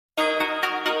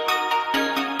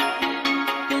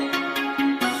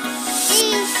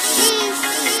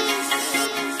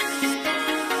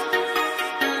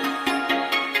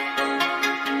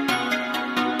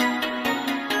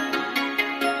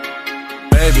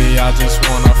Baby, I just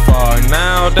wanna fuck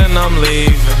now, then I'm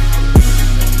leaving.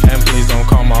 And please don't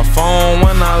call my phone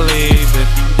when I leave it.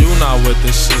 You not with the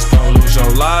shits, don't lose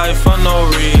your life for no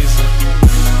reason.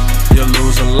 You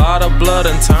lose a lot of blood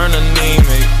and turn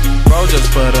anemic. Bro,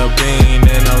 just put a bean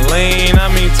in a lean, I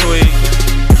mean tweaking.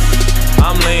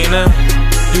 I'm leaning,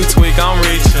 you tweak, I'm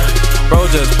reaching. Bro,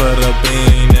 just put a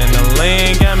bean in a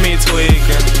lean, got me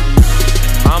tweaking.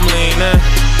 I'm leaning,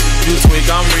 you tweak,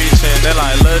 I'm reaching. They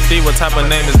like, Lil D, what type of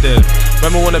name is this?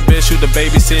 Remember when the bitch you the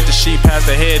babysit, the sheep past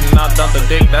the head and I dumped the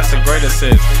dick? That's the greatest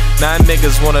hit. Now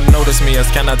niggas wanna notice me, it's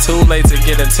kinda too late to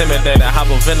get intimidated.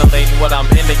 Hyperventilating what I'm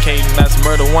indicating, that's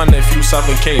murder one if you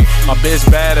suffocate. My bitch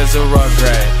bad as a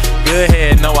rugrat, good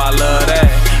head, know I love that.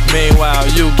 Meanwhile,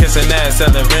 you kissing ass,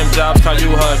 selling rim jobs, call you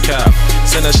hubcap.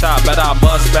 Send a shot, bet I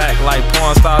bust back like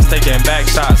porn stars taking back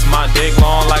shots. My dick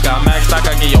long like a max stock,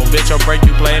 I get your bitch a break,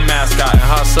 you play mascot. And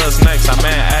her sus next, a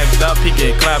man act up, he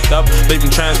get clapped up, leave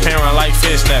him transparent like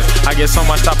fishnets. I get so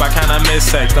much top, I kinda miss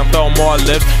sex. I'm throwing more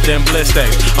lips than bliss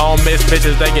steaks. I don't miss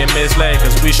bitches, they get misled,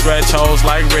 cause we stretch hoes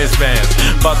like wristbands.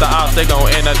 But the ops, they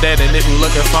gon' end up dead, and if you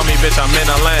looking for me, bitch, I'm in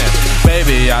the land.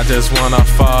 Baby, I just wanna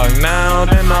fuck now,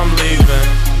 then I'm leaving.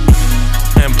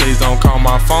 And please don't call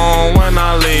my phone when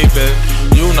I leave it.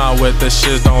 You not with the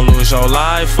shits, don't lose your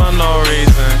life for no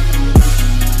reason.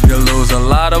 You lose a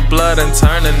lot of blood and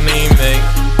turn anemic.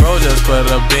 Bro, just put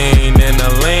a bean in a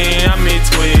lean, I mean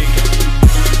tweaking.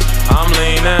 I'm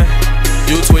leaning,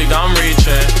 you tweak, I'm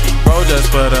reaching. Bro,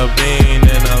 just put a bean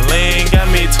in a lean, got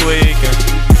me tweaking.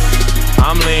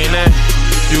 I'm leaning,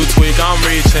 you tweak, I'm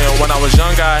reaching. When I was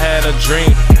young, I had a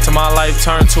dream till my life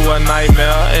turned to a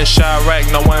nightmare. In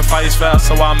Chirac, no one fights fast,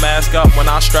 so I mask up. When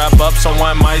I strap up,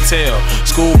 someone might tell.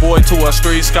 Schoolboy to a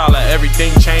street scholar,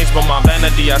 everything changed but my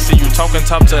vanity. I see you talking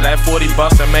tough to that 40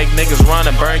 bucks and make niggas run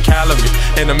and burn calories.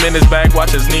 In a minute's back,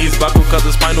 watch his knees buckle cause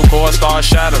his spinal cord starts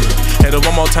shattering. Hit it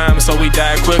one more time so we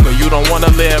die quicker. You don't wanna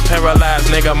live paralyzed,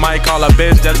 nigga might call a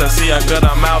bitch just to see how good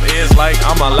her mouth is. Like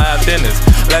I'm a live dentist.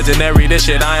 Legendary, this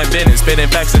shit I invented. Spitting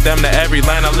facts to them to every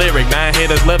line of lyric. 9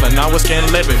 haters living, now it's skin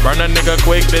living. Burn a nigga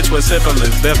quick, bitch, with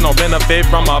syphilis. There's no benefit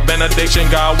from a benediction,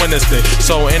 God witnessed it.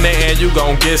 So in the end, you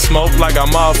gon' get smoked like a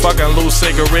motherfucking loose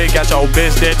cigarette. Got your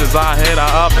bitch dead as I hit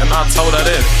her up and I told her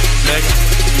this,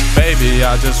 nigga. Baby,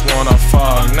 I just wanna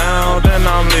fuck now, then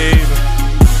I'm leaving.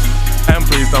 And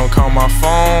please don't call my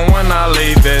phone when I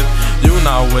leave it. You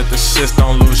not with the shits,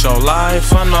 don't lose your life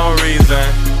for no reason.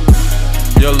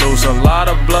 You lose a lot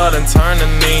of blood and turn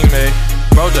anemic.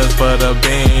 Bro, just put a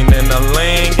bean in the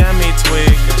lean, got me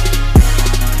tweaking.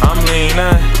 I'm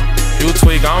leaning, you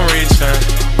tweak, I'm reaching.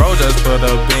 Bro, just put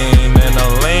a bean